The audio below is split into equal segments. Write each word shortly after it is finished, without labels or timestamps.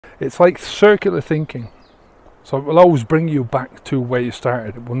It's like circular thinking. So it will always bring you back to where you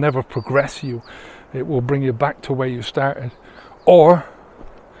started. It will never progress you. It will bring you back to where you started. Or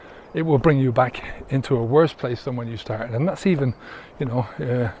it will bring you back into a worse place than when you started. And that's even,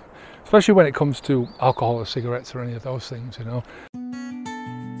 especially when it comes to alcohol or cigarettes or any of those things,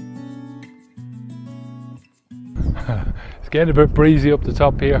 It's getting a bit breezy up the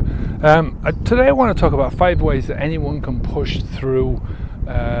top here. Today I want to talk about 5 ways that anyone can push through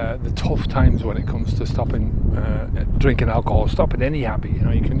the tough times when it comes to stopping drinking alcohol, stopping any habit.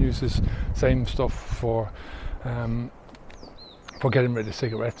 You can use this same stuff for getting rid of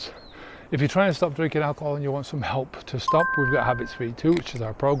cigarettes. If you're trying to stop drinking alcohol and you want some help to stop, we've got Habits V2, which is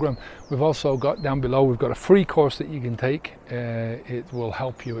our program. We've also got down below, we've got a free course that you can take. It will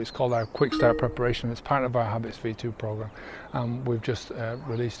help you. It's called our Quick Start Preparation. It's part of our Habits V2 program. We've just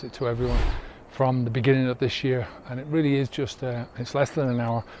released it to everyone from the beginning of this year, and it really is just it's less than an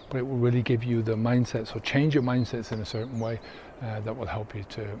hour, but it will really give you the mindset. So change your mindsets in a certain way that will help you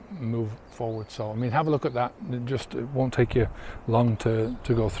to move forward. So have a look at that. It won't take you long to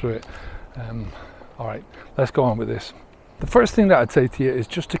go through it. All right, let's go on with this. The first thing that I'd say to you is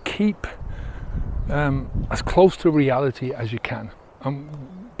just to keep as close to reality as you can.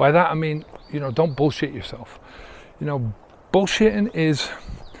 By that I mean, don't bullshit yourself. Bullshitting is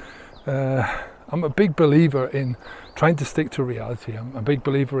I'm a big believer in trying to stick to reality. I'm a big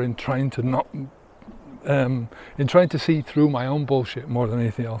believer in trying to not trying to see through my own bullshit more than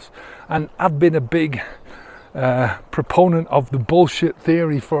anything else. And I've been a big proponent of the bullshit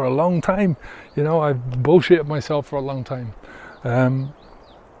theory for a long time. I've bullshitted myself for a long time.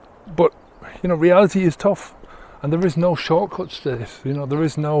 But reality is tough, and there is no shortcuts to this. There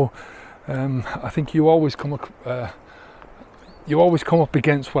is no. I think you always come up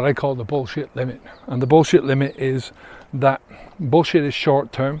against what I call the bullshit limit, and the bullshit limit is that bullshit is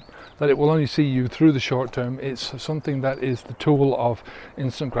short term. That it will only see you through the short term. It's something that is the tool of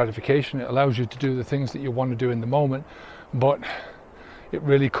instant gratification. It allows you to do the things that you want to do in the moment, but it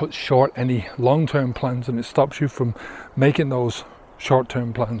really cuts short any long-term plans, and it stops you from making those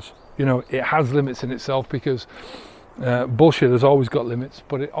short-term plans. It has limits in itself, because bullshit has always got limits,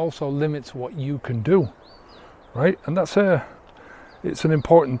 but it also limits what you can do, right? And it's an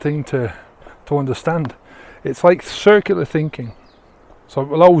important thing to understand. It's like circular thinking. So it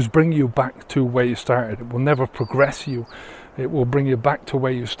will always bring you back to where you started. It will never progress you. It will bring you back to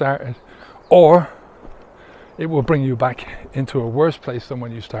where you started. Or it will bring you back into a worse place than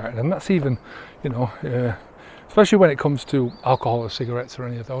when you started. And that's even, especially when it comes to alcohol or cigarettes or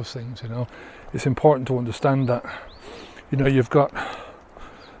any of those things, it's important to understand that, you've got,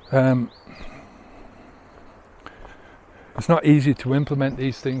 it's not easy to implement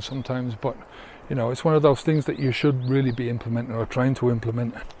these things sometimes, but it's one of those things that you should really be implementing or trying to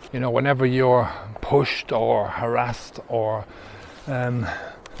implement. Whenever you're pushed or harassed, or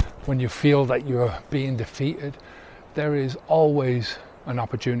when you feel that you're being defeated, there is always an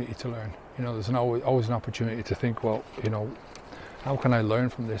opportunity to learn. There's always an opportunity to think, well, how can I learn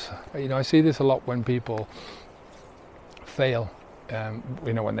from this? I see this a lot when people fail,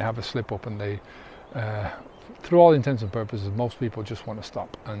 when they have a slip up, and they, through all intents and purposes, most people just want to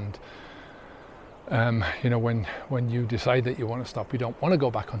stop. And when you decide that you want to stop, you don't want to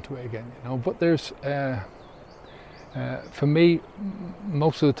go back onto it again, but there's for me,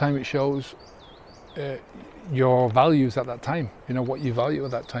 most of the time it shows your values at that time, what you value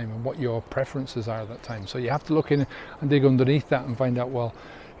at that time and what your preferences are at that time. So you have to look in and dig underneath that and find out, well,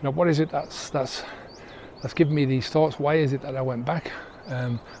 what is it that's given me these thoughts? Why is it that I went back?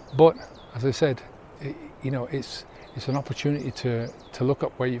 But as I said, it's an opportunity to look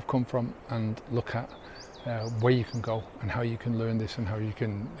up where you've come from and look at where you can go and how you can learn this, and how you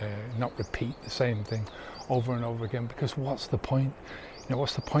can not repeat the same thing over and over again. Because what's the point?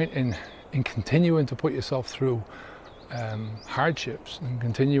 What's the point in continuing to put yourself through hardships and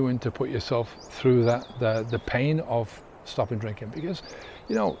continuing to put yourself through the pain of stopping drinking? Because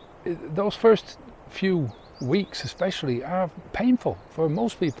those first few weeks especially are painful for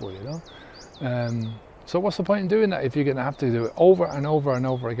most people. So what's the point in doing that if you're going to have to do it over and over and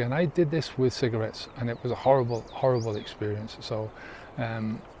over again? I did this with cigarettes, and it was a horrible, horrible experience. So,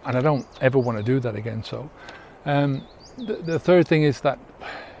 and I don't ever want to do that again. So, the third thing is that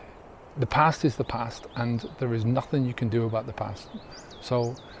the past is the past, and there is nothing you can do about the past.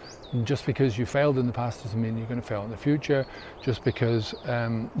 So, just because you failed in the past doesn't mean you're going to fail in the future. Just because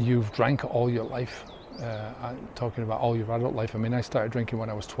you've drank all your life. I'm talking about all your adult life. I started drinking when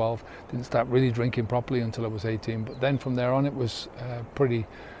I was 12, didn't start really drinking properly until I was 18, but then from there on it was pretty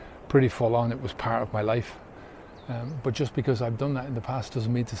full on. It was part of my life. But just because I've done that in the past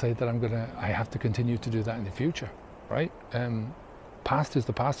doesn't mean to say that I have to continue to do that in the future, right? Past is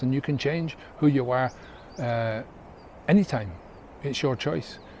the past, and you can change who you are anytime. It's your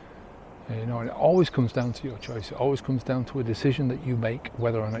choice. You know, and it always comes down to your choice. It always comes down to a decision that you make,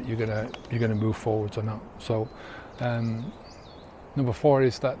 whether or not you're gonna move forwards or not. So, number 4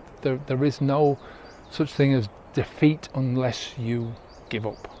 is that there is no such thing as defeat unless you give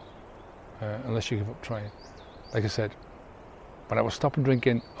up. Unless you give up trying. Like I said, when I was stopping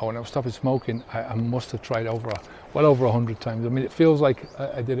drinking or when I was stopping smoking, I must have tried well over 100 times. I mean, it feels like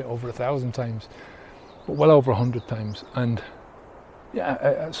I did it over 1,000 times, but well over 100 times. And yeah,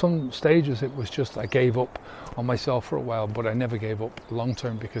 at some stages it was just I gave up on myself for a while, but I never gave up long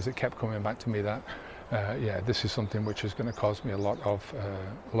term, because it kept coming back to me that yeah, this is something which is going to cause me a lot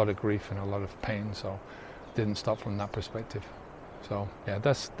of grief and a lot of pain. So didn't stop from that perspective. So yeah,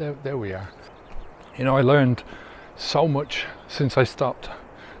 there we are. You know, I learned so much since I stopped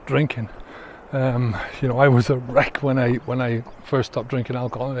drinking. You know, I was a wreck when I first stopped drinking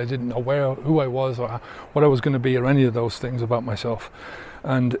alcohol, and I didn't know who I was or what I was going to be or any of those things about myself.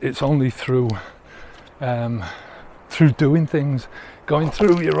 And it's only through doing things, going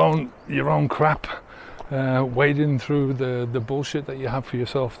through your own crap, wading through the bullshit that you have for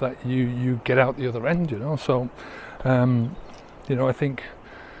yourself, that you get out the other end. You know, so you know, I think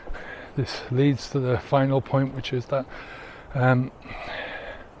this leads to the final point, which is that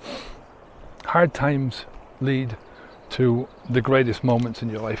hard times lead to the greatest moments in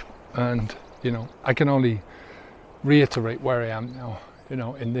your life. And you know, I can only reiterate where I am now, you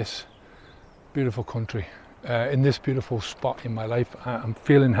know, in this beautiful country, in this beautiful spot in my life. I'm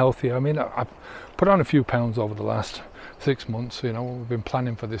feeling healthy. I mean, I've put on a few pounds over the last 6 months. You know, we've been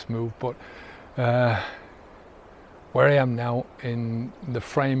planning for this move, but where I am now in the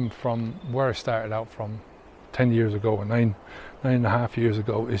frame from where I started out from 10 years ago, or nine and a half years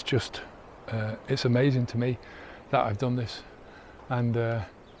ago, is just it's amazing to me that I've done this. And I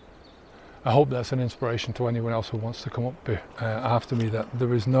hope that's an inspiration to anyone else who wants to come up after me, that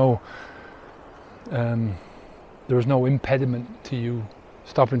there is no impediment to you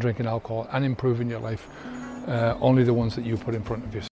stopping drinking alcohol and improving your life, only the ones that you put in front of you.